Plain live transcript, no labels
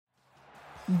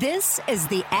This is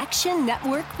the Action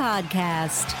Network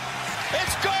Podcast.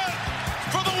 It's good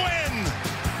for the win.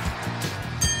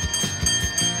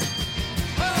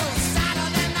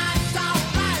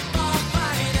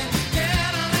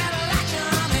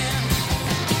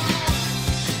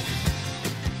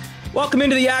 Welcome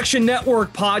into the Action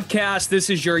Network Podcast. This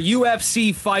is your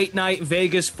UFC Fight Night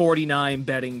Vegas 49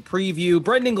 betting preview.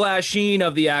 Brendan Glasheen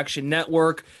of the Action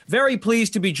Network. Very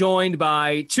pleased to be joined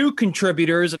by two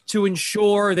contributors to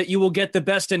ensure that you will get the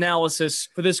best analysis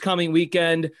for this coming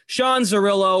weekend. Sean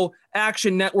Zerillo,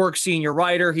 Action Network senior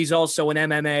writer. He's also an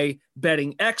MMA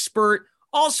betting expert.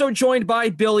 Also joined by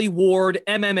Billy Ward,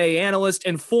 MMA analyst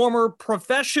and former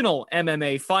professional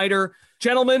MMA fighter.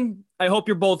 Gentlemen, I hope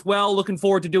you're both well. Looking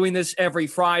forward to doing this every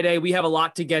Friday. We have a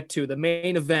lot to get to. The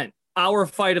main event, our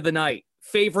fight of the night,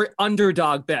 favorite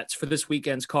underdog bets for this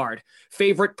weekend's card,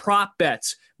 favorite prop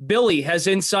bets. Billy has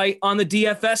insight on the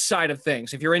DFS side of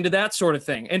things, if you're into that sort of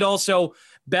thing. And also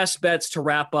best bets to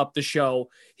wrap up the show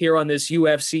here on this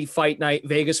UFC Fight Night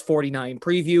Vegas 49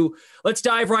 preview. Let's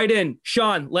dive right in.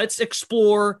 Sean, let's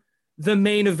explore the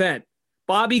main event.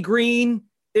 Bobby Green,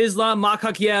 Islam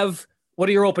Makhachev. What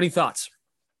are your opening thoughts?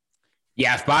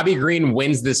 Yeah, if Bobby Green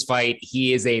wins this fight,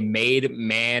 he is a made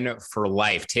man for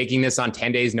life. Taking this on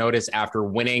 10 days notice after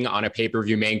winning on a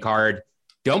pay-per-view main card.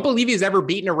 Don't believe he's ever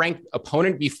beaten a ranked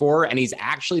opponent before, and he's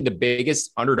actually the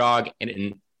biggest underdog in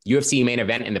an UFC main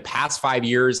event in the past 5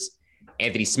 years.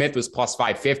 Anthony Smith was plus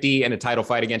 550 in a title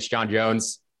fight against John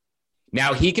Jones.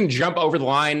 Now he can jump over the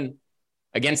line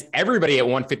against everybody at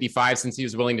 155 since he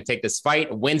was willing to take this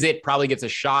fight. Wins it, probably gets a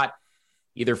shot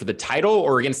either for the title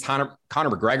or against Conor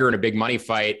McGregor in a big money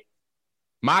fight.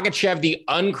 Makhachev, the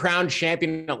uncrowned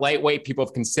champion at lightweight. People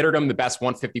have considered him the best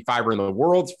 155er in the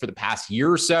world for the past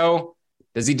year or so.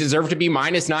 Does he deserve to be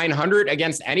minus 900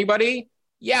 against anybody?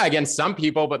 Yeah, against some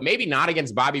people, but maybe not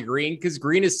against Bobby Green, because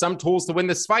Green has some tools to win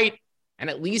this fight and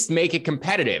at least make it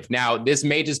competitive. Now, this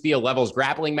may just be a levels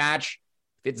grappling match.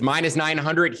 If it's minus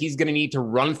 900, he's going to need to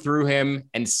run through him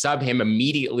and sub him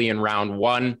immediately in round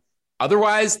one.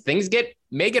 Otherwise, things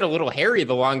may get a little hairy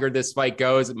the longer this fight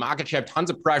goes. Makhachev,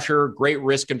 tons of pressure, great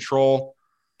wrist control,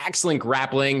 excellent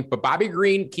grappling. But Bobby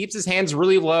Green keeps his hands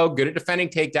really low, good at defending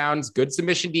takedowns, good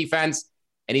submission defense,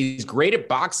 and he's great at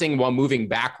boxing while moving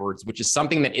backwards, which is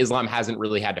something that Islam hasn't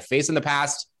really had to face in the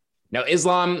past. Now,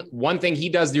 Islam, one thing he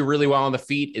does do really well on the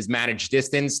feet is manage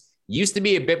distance. Used to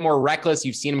be a bit more reckless.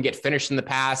 You've seen him get finished in the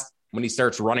past when he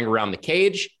starts running around the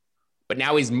cage. But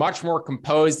now he's much more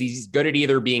composed. He's good at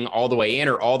either being all the way in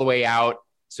or all the way out.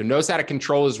 So knows how to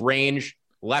control his range,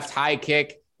 left high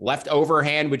kick, left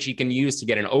overhand, which he can use to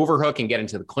get an overhook and get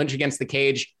into the clinch against the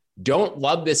cage. Don't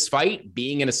love this fight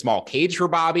being in a small cage for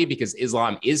Bobby because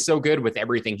Islam is so good with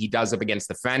everything he does up against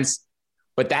the fence.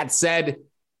 But that said,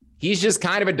 he's just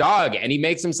kind of a dog, and he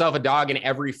makes himself a dog in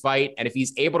every fight. And if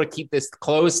he's able to keep this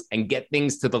close and get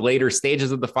things to the later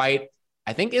stages of the fight,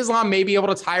 I think Islam may be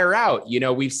able to tire out. You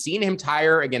know, we've seen him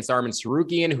tire against Arman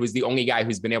Sarukian, who's the only guy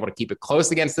who's been able to keep it close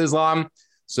against Islam.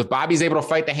 So if Bobby's able to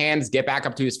fight the hands, get back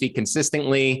up to his feet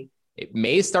consistently, it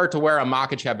may start to wear on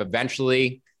Makhachev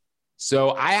eventually. So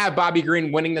I have Bobby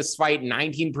Green winning this fight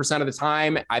 19% of the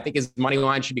time. I think his money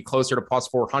line should be closer to plus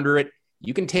 400.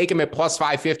 You can take him at plus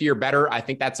 550 or better. I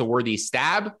think that's a worthy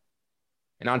stab.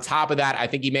 And on top of that, I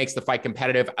think he makes the fight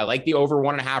competitive. I like the over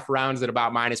 1.5 rounds at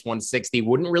about minus 160.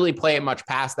 Wouldn't really play it much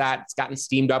past that. It's gotten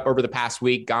steamed up over the past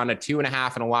week, gone to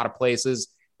 2.5 in a lot of places.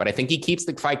 But I think he keeps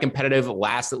the fight competitive,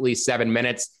 lasts at least 7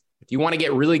 minutes. If you want to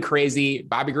get really crazy,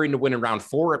 Bobby Green to win in round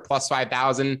 4 at plus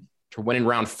 5,000, to win in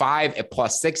round 5 at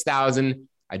plus 6,000.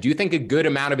 I do think a good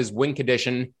amount of his win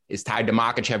condition is tied to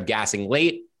Makhachev gassing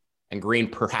late and Green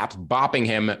perhaps bopping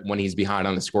him when he's behind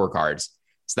on the scorecards.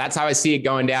 So that's how I see it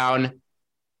going down.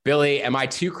 Billy, am I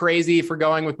too crazy for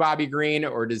going with Bobby Green,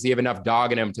 or does he have enough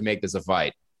dog in him to make this a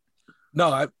fight?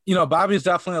 No, Bobby's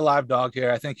definitely a live dog here.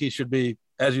 I think he should be,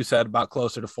 as you said, about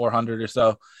closer to 400 or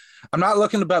so. I'm not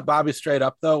looking to bet Bobby straight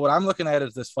up, though. What I'm looking at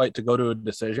is this fight to go to a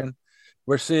decision.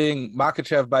 We're seeing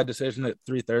Makhachev by decision at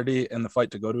 330 and the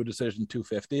fight to go to a decision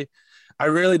 250. I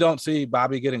really don't see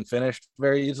Bobby getting finished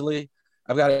very easily.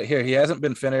 I've got it here. He hasn't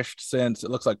been finished since, it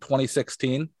looks like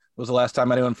 2016. Was the last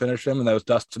time anyone finished him, and that was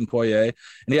Dustin Poirier. And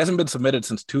he hasn't been submitted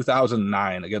since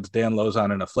 2009 against Dan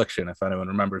Lozon in Affliction, if anyone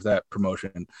remembers that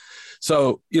promotion.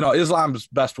 So, Islam's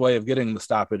best way of getting the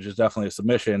stoppage is definitely a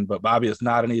submission, but Bobby is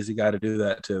not an easy guy to do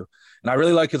that to. And I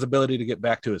really like his ability to get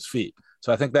back to his feet.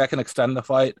 So I think that can extend the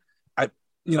fight. I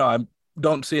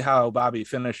don't see how Bobby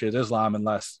finishes Islam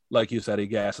unless, like you said, he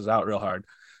gasses out real hard.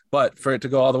 But for it to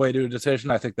go all the way to a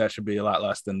decision, I think that should be a lot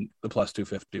less than the plus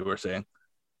 250 we're seeing.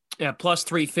 Yeah, plus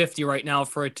 350 right now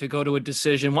for it to go to a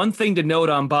decision. One thing to note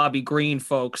on Bobby Green,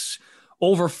 folks,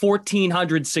 over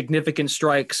 1,400 significant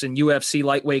strikes in UFC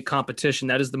lightweight competition.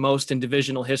 That is the most in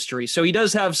divisional history. So he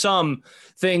does have some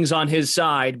things on his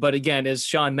side. But again, as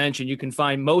Sean mentioned, you can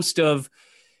find most of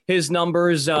his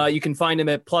numbers. You can find him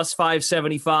at plus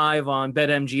 575 on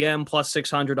BetMGM, plus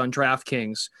 600 on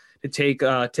DraftKings to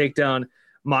take down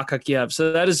Makhachev.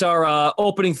 So that is our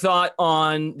opening thought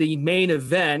on the main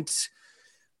event.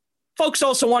 Folks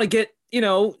also want to get,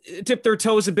 dip their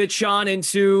toes a bit, Sean,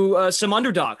 into some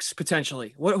underdogs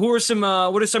potentially. What are some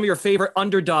of your favorite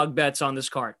underdog bets on this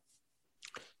card?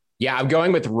 Yeah, I'm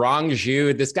going with Rong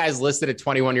Zhu. This guy's listed at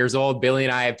 21 years old. Billy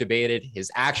and I have debated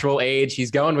his actual age. He's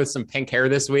going with some pink hair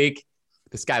this week.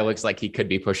 This guy looks like he could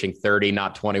be pushing 30,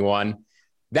 not 21.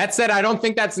 That said, I don't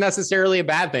think that's necessarily a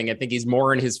bad thing. I think he's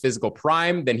more in his physical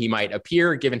prime than he might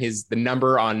appear, given the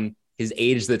number on his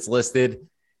age that's listed.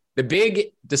 The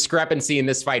big discrepancy in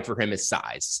this fight for him is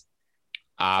size.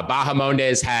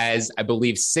 Bahamondes has, I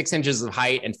believe, 6 inches of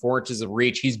height and 4 inches of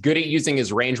reach. He's good at using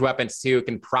his range weapons too.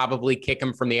 Can probably kick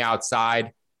him from the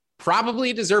outside.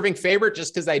 Probably a deserving favorite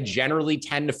just because I generally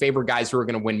tend to favor guys who are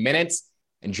going to win minutes.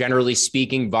 And generally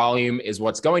speaking, volume is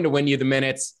what's going to win you the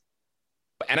minutes.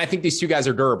 And I think these two guys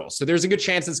are durable. So there's a good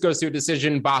chance this goes to a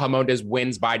decision. Bahamondes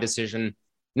wins by decision.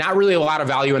 Not really a lot of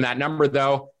value in that number,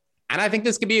 though. And I think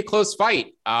this could be a close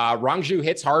fight. Rong Zhu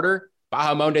hits harder.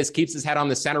 Bahamondes keeps his head on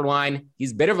the center line.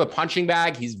 He's a bit of a punching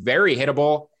bag. He's very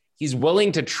hittable. He's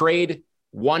willing to trade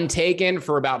one taken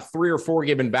for about 3 or 4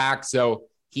 given back. So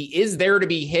he is there to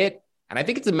be hit. And I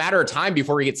think it's a matter of time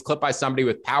before he gets clipped by somebody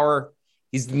with power.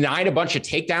 He's denied a bunch of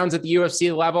takedowns at the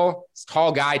UFC level. He's a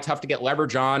tall guy, tough to get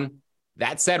leverage on.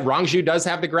 That said, Rong Zhu does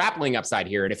have the grappling upside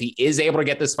here. And if he is able to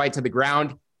get this fight to the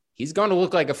ground, he's going to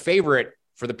look like a favorite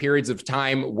for the periods of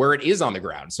time where it is on the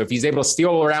ground. So if he's able to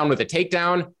steal around with a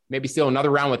takedown, maybe steal another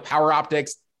round with power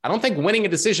optics, I don't think winning a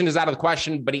decision is out of the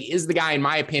question, but he is the guy, in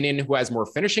my opinion, who has more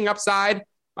finishing upside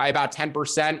by about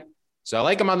 10%. So I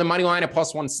like him on the money line at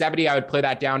plus 170. I would play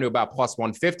that down to about plus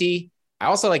 150. I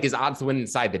also like his odds to win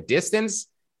inside the distance.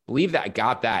 Believe that I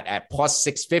got that at plus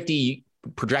 650,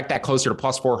 project that closer to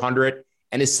plus 400.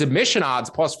 And his submission odds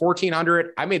plus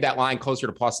 1,400. I made that line closer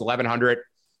to plus 1,100.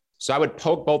 So I would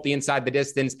poke both the inside the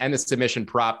distance and the submission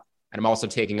prop. And I'm also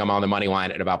taking him on the money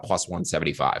line at about plus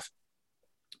 175.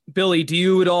 Billy, do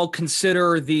you at all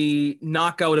consider the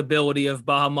knockout ability of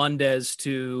Bahamondes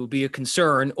to be a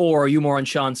concern, or are you more on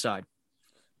Sean's side?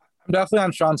 I'm definitely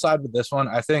on Sean's side with this one.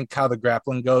 I think how the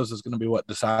grappling goes is going to be what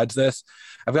decides this.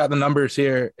 I've got the numbers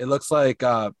here. It looks like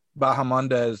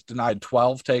Bahamondes denied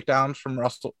 12 takedowns from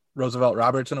Roosevelt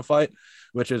Roberts in a fight,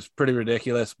 which is pretty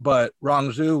ridiculous. But Rong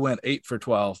Zhu went 8 for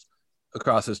 12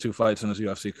 across his 2 fights in his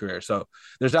UFC career. So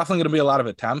there's definitely going to be a lot of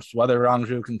attempts. Whether Rong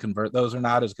Zhu can convert those or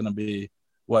not is going to be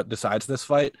what decides this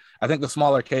fight. I think the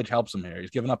smaller cage helps him here. He's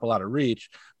given up a lot of reach,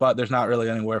 but there's not really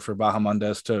anywhere for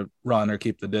Bahamondes to run or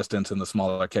keep the distance in the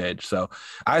smaller cage. So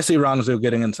I see Rong Zhu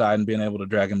getting inside and being able to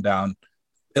drag him down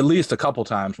at least a couple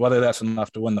times. Whether that's enough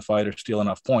to win the fight or steal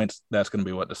enough points, that's going to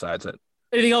be what decides it.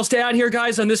 Anything else to add here,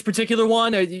 guys, on this particular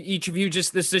one? Each of you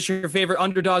this is your favorite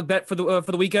underdog bet for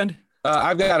the weekend?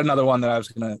 I've got another one that I was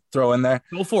going to throw in there.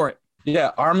 Go for it.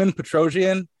 Yeah, Arman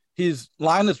Petrosyan. His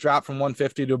line has dropped from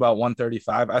 150 to about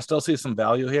 135. I still see some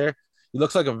value here. He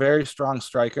looks like a very strong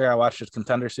striker. I watched his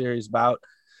Contender Series bout,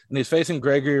 and he's facing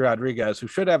Gregory Rodriguez, who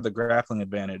should have the grappling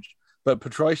advantage. But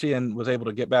Petrosyan was able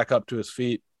to get back up to his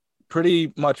feet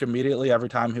pretty much immediately every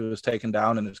time he was taken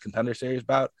down in his Contender Series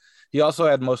bout. He also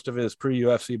had most of his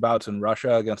pre-UFC bouts in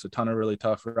Russia against a ton of really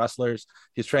tough wrestlers.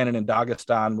 He's training in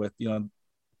Dagestan with,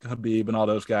 Khabib and all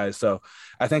those guys. So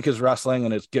I think his wrestling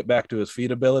and his get back to his feet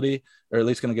ability are at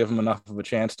least going to give him enough of a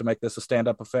chance to make this a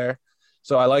stand-up affair.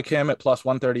 So I like him at plus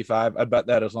 135. I'd bet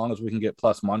that as long as we can get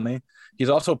plus money. He's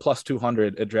also plus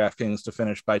 200 at DraftKings to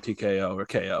finish by TKO or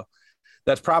KO.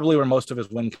 That's probably where most of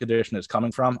his win condition is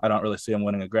coming from. I don't really see him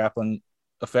winning a grappling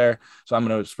affair. So I'm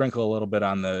going to sprinkle a little bit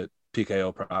on the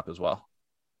TKO prop as well.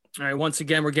 All right, once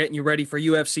again, we're getting you ready for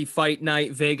UFC Fight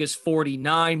Night Vegas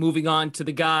 49. Moving on to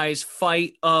the guys'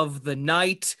 fight of the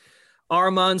night.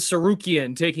 Arman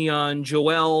Tsarukyan taking on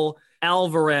Joel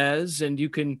Alvarez. And you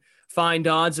can find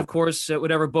odds, of course, at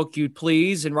whatever book you'd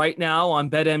please. And right now on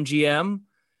BetMGM,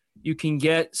 you can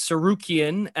get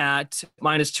Tsarukyan at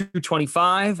minus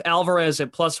 225, Alvarez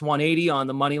at plus 180 on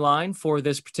the money line for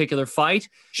this particular fight.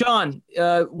 Sean,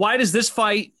 why does this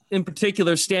fight in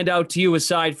particular stand out to you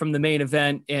aside from the main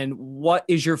event, and what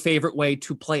is your favorite way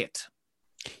to play it?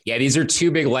 Yeah, these are two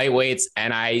big lightweights,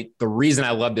 and the reason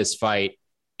I love this fight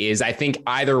is I think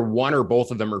either one or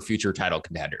both of them are future title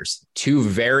contenders. Two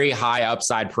very high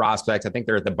upside prospects. I think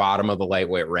they're at the bottom of the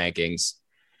lightweight rankings.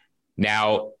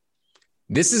 Now,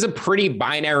 this is a pretty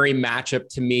binary matchup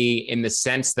to me in the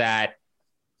sense that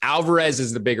Alvarez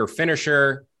is the bigger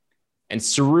finisher and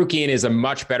Tsarukyan is a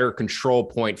much better control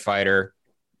point fighter.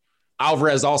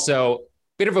 Alvarez also a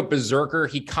bit of a berserker.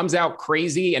 He comes out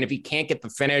crazy, and if he can't get the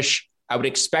finish, I would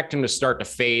expect him to start to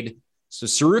fade. So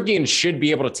Tsarukyan should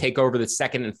be able to take over the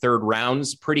second and third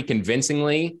rounds pretty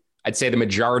convincingly, I'd say the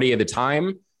majority of the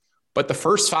time. But the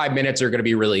first 5 minutes are going to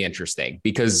be really interesting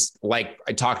because, like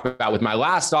I talked about with my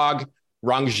last dog,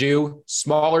 Rong Zhu,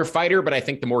 smaller fighter, but I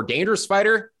think the more dangerous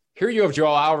fighter. Here you have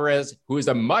Joel Alvarez, who is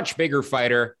a much bigger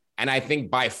fighter, and I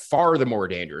think by far the more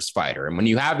dangerous fighter. And when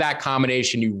you have that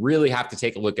combination, you really have to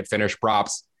take a look at finish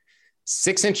props.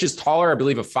 6 inches taller, I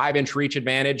believe a 5-inch reach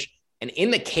advantage. And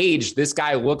in the cage, this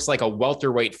guy looks like a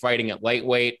welterweight fighting at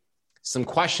lightweight. Some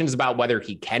questions about whether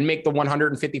he can make the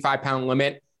 155-pound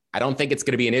limit. I don't think it's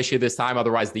going to be an issue this time.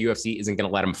 Otherwise, the UFC isn't going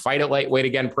to let him fight at lightweight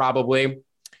again, probably.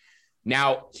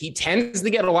 Now, he tends to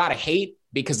get a lot of hate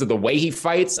because of the way he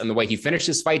fights and the way he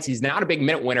finishes fights. He's not a big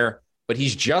minute winner, but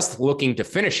he's just looking to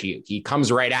finish you. He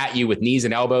comes right at you with knees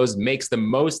and elbows, makes the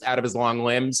most out of his long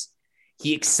limbs.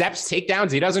 He accepts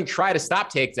takedowns. He doesn't try to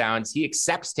stop takedowns. He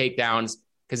accepts takedowns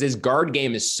because his guard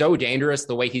game is so dangerous.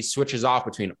 The way he switches off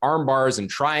between arm bars and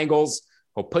triangles,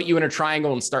 he'll put you in a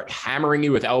triangle and start hammering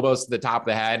you with elbows to the top of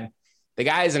the head. The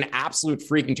guy is an absolute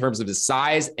freak in terms of his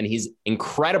size, and he's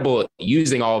incredible at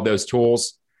using all of those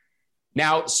tools.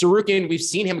 Now, Tsarukyan, we've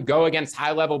seen him go against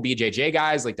high-level BJJ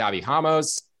guys like Davi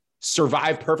Ramos,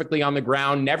 survive perfectly on the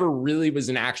ground, never really was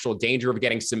in actual danger of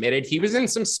getting submitted. He was in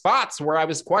some spots where I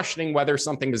was questioning whether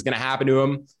something was going to happen to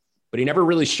him, but he never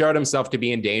really showed himself to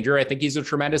be in danger. I think he's a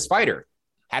tremendous fighter.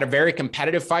 Had a very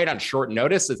competitive fight on short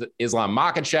notice as Islam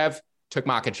Makhachev, took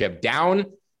Makhachev down.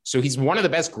 So he's one of the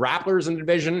best grapplers in the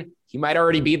division. He might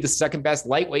already be the second best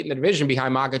lightweight in the division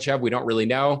behind Makhachev. We don't really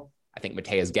know. I think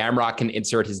Mateus Gamrot can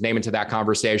insert his name into that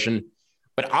conversation.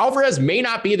 But Alvarez may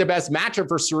not be the best matchup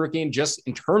for Tsarukyan just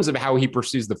in terms of how he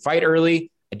pursues the fight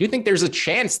early. I do think there's a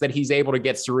chance that he's able to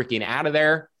get Tsarukyan out of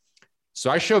there.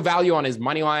 So I show value on his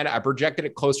money line. I projected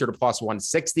it closer to plus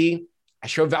 160. I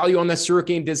show value on the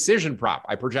Tsarukyan decision prop.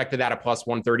 I projected that at plus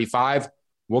 135.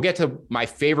 We'll get to my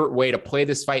favorite way to play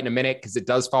this fight in a minute because it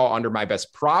does fall under my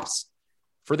best props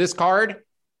for this card.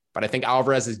 But I think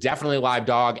Alvarez is definitely a live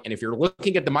dog. And if you're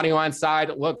looking at the money line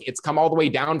side, look, it's come all the way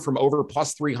down from over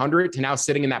plus 300 to now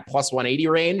sitting in that plus 180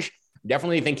 range.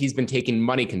 Definitely think he's been taking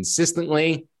money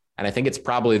consistently. And I think it's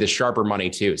probably the sharper money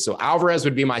too. So Alvarez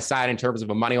would be my side in terms of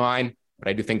a money line, but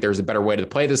I do think there's a better way to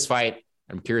play this fight.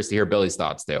 I'm curious to hear Billy's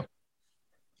thoughts too.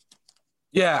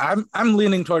 Yeah, I'm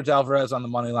leaning towards Alvarez on the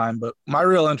money line, but my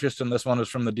real interest in this one is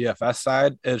from the DFS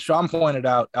side. As Sean pointed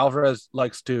out, Alvarez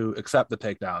likes to accept the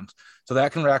takedowns. So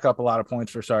that can rack up a lot of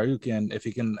points for Tsarukyan if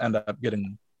he can end up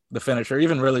getting the finish or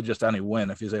even really just any win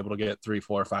if he's able to get 3,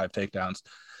 4, 5 takedowns.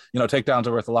 You know, takedowns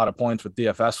are worth a lot of points with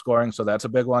DFS scoring, so that's a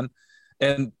big one.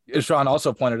 And as Sean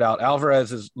also pointed out,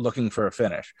 Alvarez is looking for a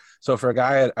finish. So for a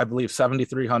guy at, I believe,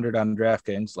 7,300 on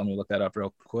DraftKings, let me look that up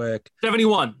real quick.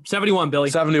 71,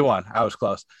 Billy. 71. I was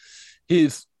close.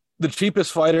 He's the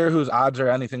cheapest fighter whose odds are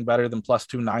anything better than plus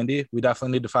 290. We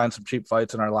definitely need to find some cheap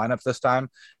fights in our lineup this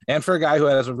time. And for a guy who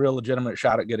has a real legitimate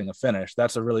shot at getting a finish,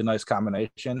 that's a really nice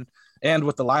combination. And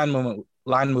with the line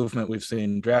movement we've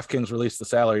seen, DraftKings released the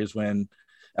salaries when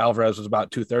Alvarez was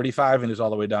about 235 and he's all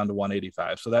the way down to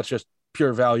 185. So that's just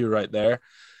pure value right there.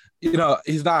 You know,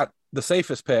 he's not the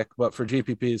safest pick, but for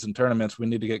GPPs and tournaments, we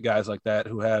need to get guys like that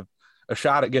who have a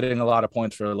shot at getting a lot of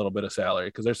points for a little bit of salary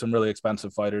because there's some really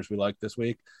expensive fighters we like this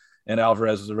week, and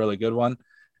Alvarez is a really good one.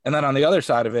 And then on the other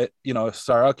side of it, you know, if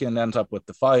Tsarukyan ends up with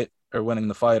the fight or winning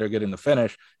the fight or getting the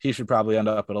finish, he should probably end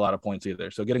up at a lot of points either.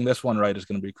 So getting this one right is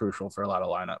going to be crucial for a lot of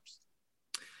lineups.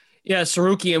 Yeah,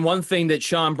 Tsarukyan, one thing that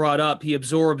Sean brought up, he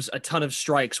absorbs a ton of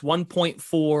strikes,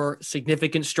 1.4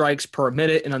 significant strikes per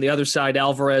minute. And on the other side,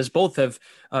 Alvarez, both have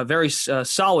very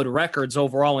solid records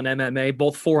overall in MMA,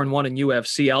 both 4-1 in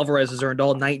UFC. Alvarez has earned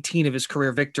all 19 of his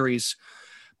career victories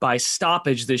by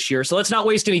stoppage this year. So let's not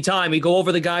waste any time. We go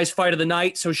over the guys' fight of the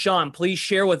night. So Sean, please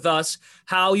share with us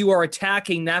how you are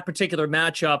attacking that particular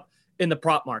matchup in the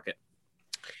prop market.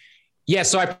 Yeah,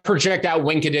 so I project out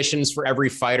win conditions for every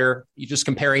fighter. You're just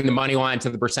comparing the money line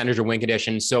to the percentage of win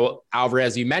conditions. So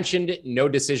Alvarez, you mentioned, no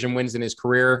decision wins in his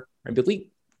career. I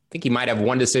think he might have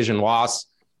one decision loss.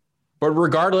 But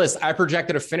regardless, I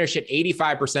projected a finish at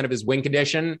 85% of his win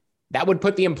condition. That would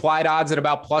put the implied odds at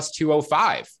about plus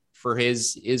 205 for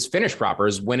his finish prop or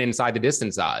his win inside the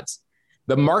distance odds.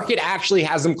 The market actually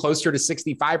has him closer to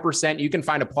 65%. You can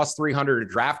find a plus 300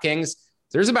 at DraftKings.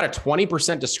 There's about a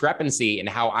 20% discrepancy in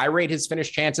how I rate his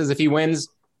finish chances if he wins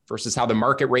versus how the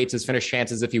market rates his finish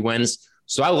chances if he wins.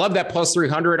 So I love that plus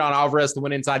 300 on Alvarez to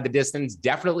win inside the distance.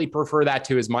 Definitely prefer that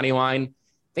to his money line.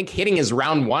 I think hitting his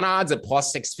round one odds at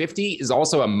plus 650 is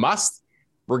also a must,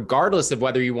 regardless of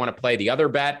whether you want to play the other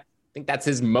bet. I think that's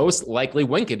his most likely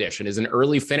win condition is an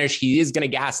early finish. He is going to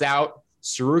gas out.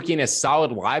 Sarukian a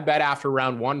solid live bet after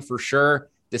round one for sure.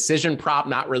 Decision prop,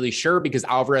 not really sure because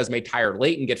Alvarez may tire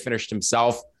late and get finished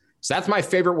himself. So that's my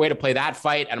favorite way to play that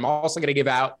fight. And I'm also going to give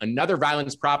out another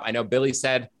violence prop. I know Billy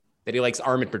said that he likes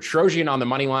Armin Petrosyan on the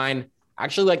money line. I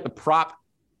actually like the prop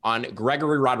on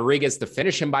Gregory Rodriguez to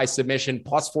finish him by submission,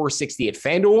 plus 460 at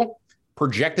FanDuel.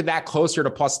 Projected that closer to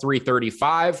plus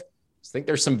 335. I think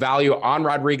there's some value on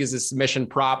Rodriguez's submission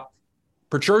prop.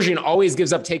 Petrosyan always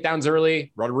gives up takedowns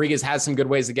early. Rodriguez has some good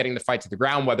ways of getting the fight to the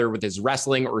ground, whether with his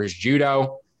wrestling or his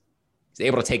judo. He's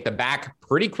able to take the back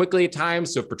pretty quickly at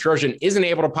times. So if Petrosyan isn't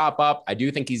able to pop up, I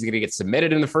do think he's going to get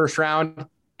submitted in the first round.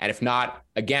 And if not,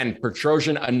 again,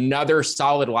 Petrosyan, another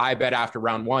solid live bet after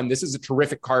round one. This is a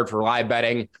terrific card for live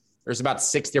betting. There's about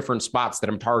 6 different spots that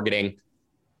I'm targeting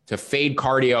to fade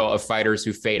cardio of fighters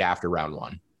who fade after round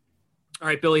one. All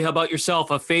right, Billy, how about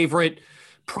yourself? A favorite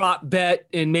prop bet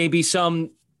and maybe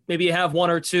you have one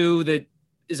or two that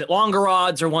is it longer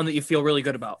odds or one that you feel really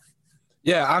good about?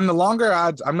 Yeah, on the longer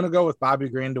odds, I'm going to go with Bobby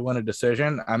Green to win a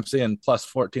decision. I'm seeing plus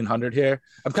 1,400 here.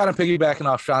 I'm kind of piggybacking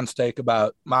off Sean's take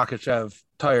about Makhachev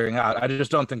tiring out. I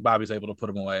just don't think Bobby's able to put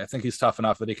him away. I think he's tough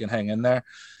enough that he can hang in there.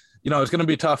 You know, it's going to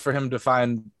be tough for him to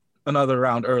find another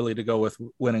round early to go with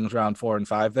winnings round 4 and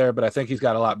 5 there, but I think he's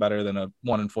got a lot better than a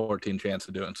 1 in 14 chance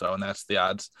of doing so, and that's the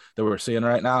odds that we're seeing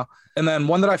right now. And then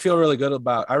one that I feel really good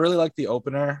about, I really like the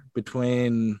opener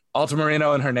between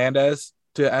Altamirano and Hernandez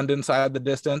to end inside the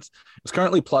distance. It's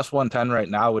currently plus 110 right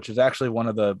now, which is actually one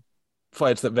of the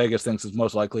fights that Vegas thinks is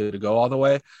most likely to go all the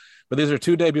way. But these are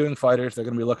 2 debuting fighters. They're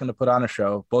going to be looking to put on a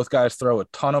show. Both guys throw a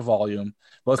ton of volume.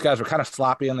 Both guys were kind of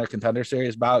sloppy in their Contender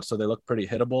Series bouts, so they look pretty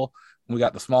hittable. We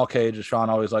got the small cage, as Sean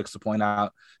always likes to point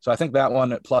out. So I think that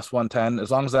one at plus 110,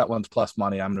 as long as that one's plus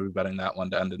money, I'm going to be betting that one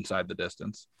to end inside the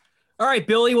distance. All right,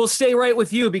 Billy, we'll stay right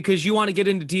with you because you want to get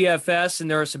into DFS, and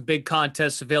there are some big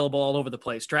contests available all over the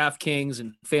place. DraftKings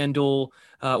and FanDuel,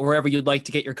 wherever you'd like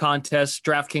to get your contests.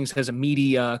 DraftKings has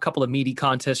a couple of meaty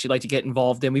contests you'd like to get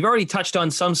involved in. We've already touched on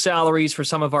some salaries for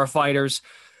some of our fighters.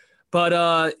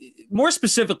 But more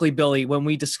specifically, Billy, when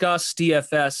we discuss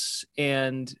DFS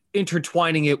and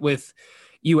intertwining it with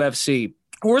UFC,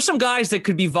 who are some guys that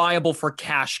could be viable for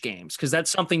cash games? Because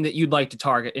that's something that you'd like to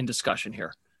target in discussion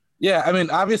here. Yeah, I mean,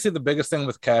 obviously the biggest thing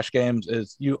with cash games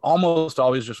is you almost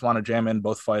always just want to jam in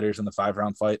both fighters in the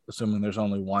 5-round fight, assuming there's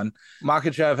only one.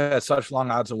 Makhachev has such long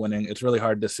odds of winning. It's really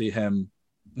hard to see him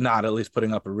not at least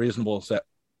putting up a reasonable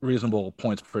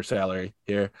points per salary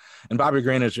here. And Bobby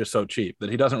Green is just so cheap that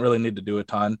he doesn't really need to do a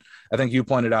ton. I think you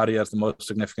pointed out he has the most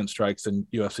significant strikes in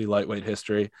UFC lightweight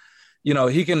history. You know,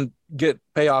 he can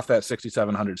pay off that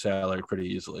 6,700 salary pretty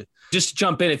easily. Just to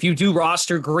jump in, if you do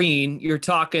roster Green, you're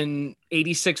talking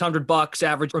 $8,600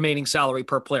 average remaining salary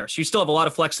per player. So you still have a lot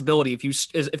of flexibility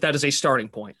if that is a starting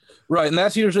point. Right, and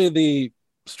that's usually the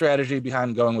strategy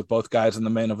behind going with both guys in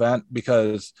the main event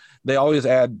because they always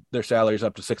add their salaries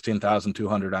up to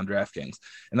 $16,200 on DraftKings,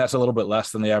 and that's a little bit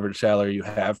less than the average salary you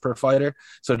have per fighter.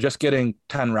 So just getting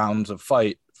 10 rounds of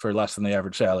fight for less than the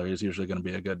average salary is usually going to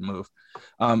be a good move.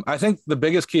 I think the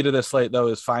biggest key to this slate, though,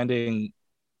 is finding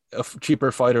a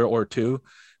cheaper fighter or two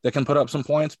that can put up some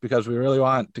points because we really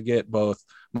want to get both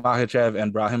Makhachev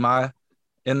and Brahimaj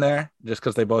in there just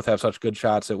because they both have such good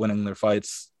shots at winning their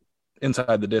fights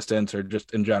inside the distance or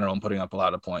just in general and putting up a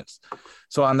lot of points.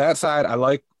 So on that side, I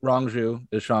like Rongju,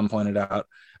 as Sean pointed out.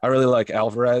 I really like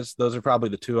Alvarez. Those are probably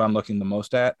the two I'm looking the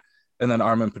most at. And then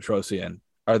Armin Petrosyan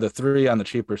are the 3 on the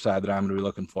cheaper side that I'm going to be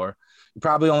looking for. You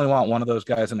probably only want one of those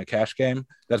guys in a cash game.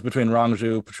 That's between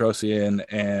Rongju, Petrosyan,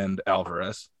 and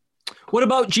Alvarez. What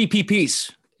about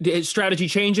GPPs? Did strategy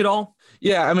change at all?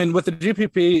 Yeah, I mean, with the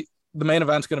GPP, the main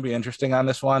event's going to be interesting on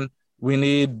this one. We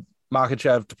need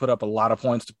Makhachev to put up a lot of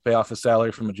points to pay off his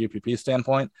salary from a GPP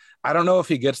standpoint. I don't know if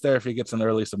he gets there if he gets an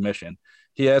early submission.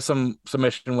 He has some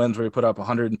submission wins where he put up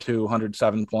 102,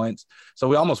 107 points. So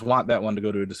we almost want that one to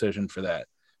go to a decision for that.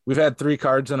 We've had 3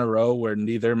 cards in a row where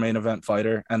neither main event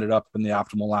fighter ended up in the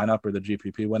optimal lineup or the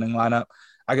GPP winning lineup.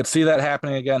 I could see that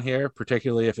happening again here,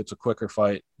 particularly if it's a quicker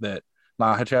fight that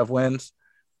Makhachev wins.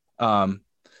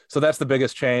 So that's the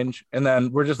biggest change. And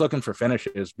then we're just looking for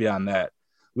finishes beyond that.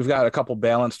 We've got a couple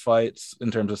balanced fights in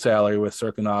terms of salary with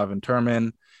Serkinov and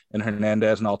Turman and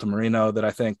Hernandez and Altamirano that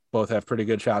I think both have pretty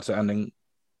good shots at ending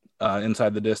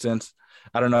inside the distance.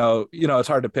 I don't know. It's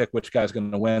hard to pick which guy's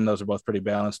going to win. Those are both pretty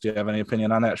balanced. Do you have any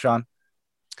opinion on that, Sean?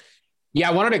 Yeah,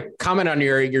 I wanted to comment on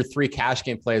your 3 cash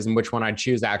game plays and which one I'd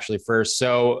choose actually first.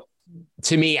 So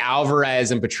to me,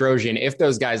 Alvarez and Petrosian, if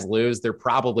those guys lose, they're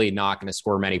probably not going to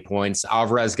score many points.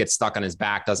 Alvarez gets stuck on his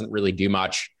back, doesn't really do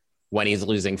much when he's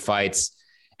losing fights.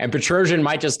 And Petrosian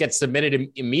might just get submitted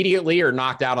immediately or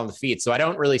knocked out on the feet. So I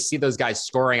don't really see those guys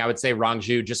scoring. I would say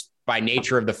Rangju, just by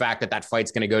nature of the fact that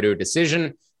fight's going to go to a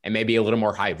decision and maybe a little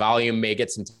more high volume, may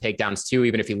get some takedowns too,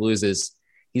 even if he loses.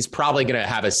 He's probably going to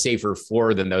have a safer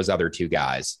floor than those other 2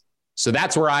 guys. So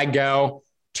that's where I go.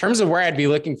 In terms of where I'd be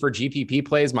looking for GPP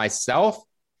plays myself,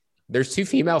 there's 2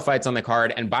 female fights on the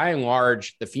card. And by and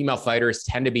large, the female fighters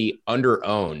tend to be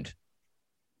under-owned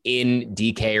in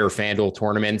DK or FanDuel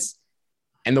tournaments.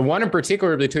 And the one in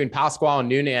particular between Pascual and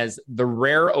Nunes, the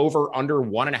rare over-under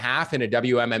 1.5 in a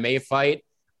WMMA fight,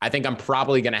 I think I'm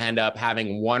probably going to end up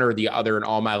having one or the other in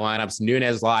all my lineups.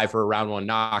 Nunes live for a round 1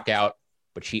 knockout,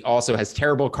 but she also has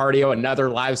terrible cardio. Another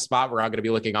live spot where I'm going to be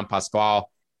looking on Pascual.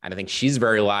 And I think she's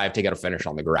very live to get a finish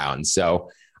on the ground.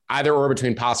 So either or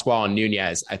between Pascual and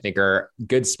Nunes, I think are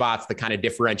good spots to kind of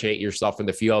differentiate yourself in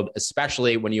the field,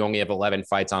 especially when you only have 11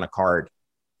 fights on a card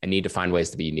and need to find ways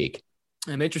to be unique.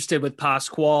 I'm interested with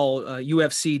Pascual,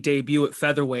 UFC debut at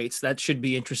featherweights. That should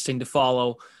be interesting to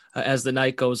follow as the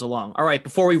night goes along. All right,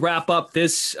 before we wrap up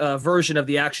this version of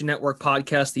the Action Network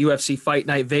podcast, the UFC Fight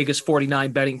Night Vegas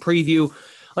 49 betting preview,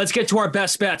 let's get to our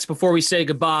best bets before we say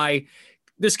goodbye.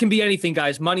 This can be anything,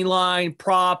 guys. Money line,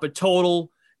 prop, a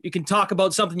total. You can talk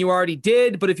about something you already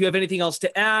did, but if you have anything else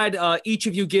to add, each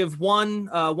of you give one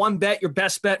bet, your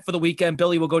best bet for the weekend.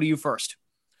 Billy, we'll go to you first.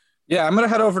 Yeah, I'm going to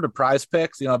head over to Prize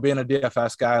Picks. Being a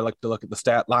DFS guy, I like to look at the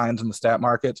stat lines and the stat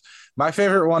markets. My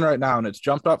favorite one right now, and it's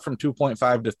jumped up from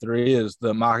 2.5 to 3, is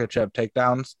the Makhachev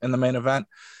takedowns in the main event.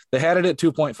 They had it at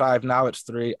 2.5. Now it's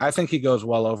 3. I think he goes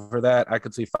well over that. I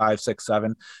could see 5, 6,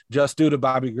 7, just due to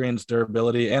Bobby Green's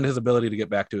durability and his ability to get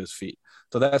back to his feet.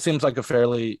 So that seems like a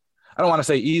fairly, I don't want to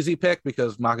say easy pick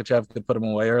because Makhachev could put him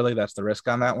away early. That's the risk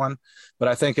on that one. But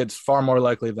I think it's far more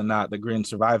likely than not that Green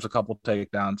survives a couple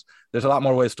takedowns. There's a lot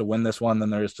more ways to win this one than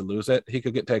there is to lose it. He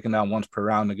could get taken down once per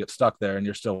round and get stuck there, and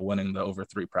you're still winning the over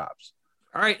 3 props.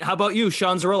 All right. How about you,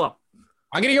 Sean Zerillo?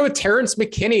 I'm going to go with Terrence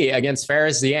McKinney against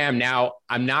Fares Ziam. Now,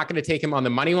 I'm not going to take him on the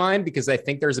money line because I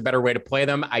think there's a better way to play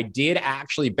them. I did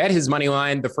actually bet his money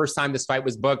line the first time this fight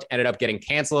was booked, ended up getting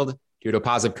canceled due to a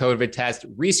positive COVID test,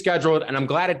 rescheduled, and I'm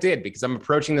glad it did because I'm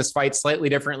approaching this fight slightly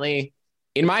differently.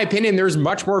 In my opinion, there's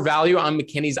much more value on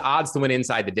McKinney's odds to win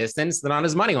inside the distance than on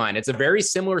his money line. It's a very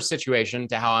similar situation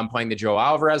to how I'm playing the Joe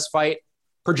Alvarez fight.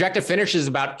 Projected finish is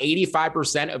about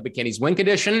 85% of McKinney's win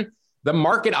condition. The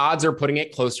market odds are putting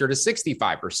it closer to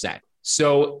 65%.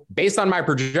 So based on my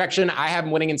projection, I have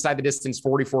him winning inside the distance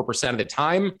 44% of the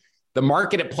time. The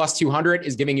market at plus 200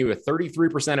 is giving you a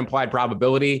 33% implied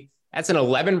probability. That's an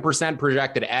 11%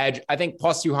 projected edge. I think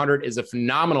plus 200 is a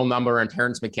phenomenal number on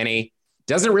Terrence McKinney.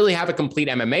 Doesn't really have a complete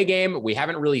MMA game. We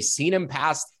haven't really seen him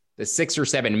past the 6 or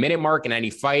 7 minute mark in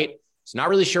any fight. So not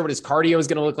really sure what his cardio is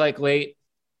going to look like late.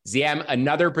 Ziam,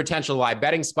 another potential live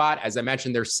betting spot. As I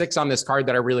mentioned, there's 6 on this card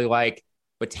that I really like,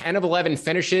 but 10 of 11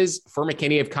 finishes for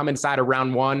McKinney have come inside of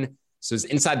round 1. So his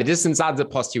inside the distance odds at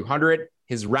plus 200,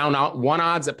 his round 1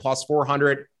 odds at plus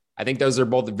 400. I think those are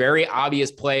both very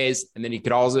obvious plays. And then you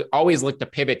could always look to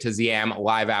pivot to Ziam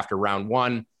live after round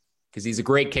 1 because he's a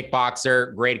great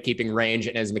kickboxer, great at keeping range.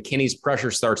 And as McKinney's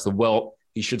pressure starts to wilt,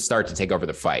 he should start to take over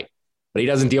the fight. But he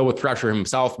doesn't deal with pressure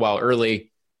himself well early.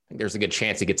 I think there's a good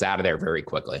chance he gets out of there very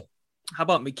quickly. How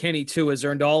about McKinney, too, has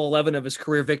earned all 11 of his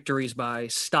career victories by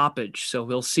stoppage. So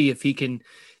we'll see if he can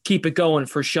keep it going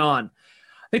for Sean.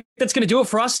 I think that's going to do it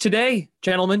for us today,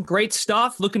 gentlemen. Great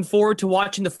stuff. Looking forward to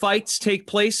watching the fights take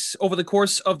place over the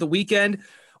course of the weekend.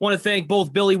 I want to thank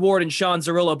both Billy Ward and Sean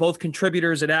Zerillo, both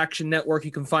contributors at Action Network.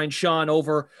 You can find Sean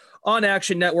over on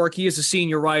Action Network. He is a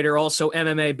senior writer, also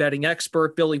MMA betting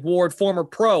expert. Billy Ward, former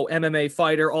pro MMA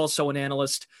fighter, also an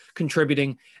analyst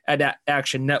contributing at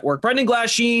Action Network. Brendan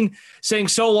Glasheen saying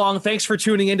so long. Thanks for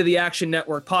tuning into the Action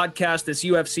Network podcast, this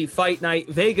UFC Fight Night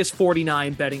Vegas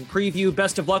 49 betting preview.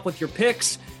 Best of luck with your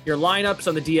picks, your lineups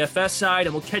on the DFS side,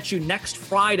 and we'll catch you next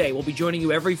Friday. We'll be joining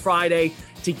you every Friday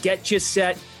to get you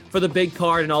set for the big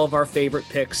card and all of our favorite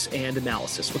picks and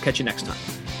analysis. We'll catch you next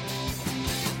time.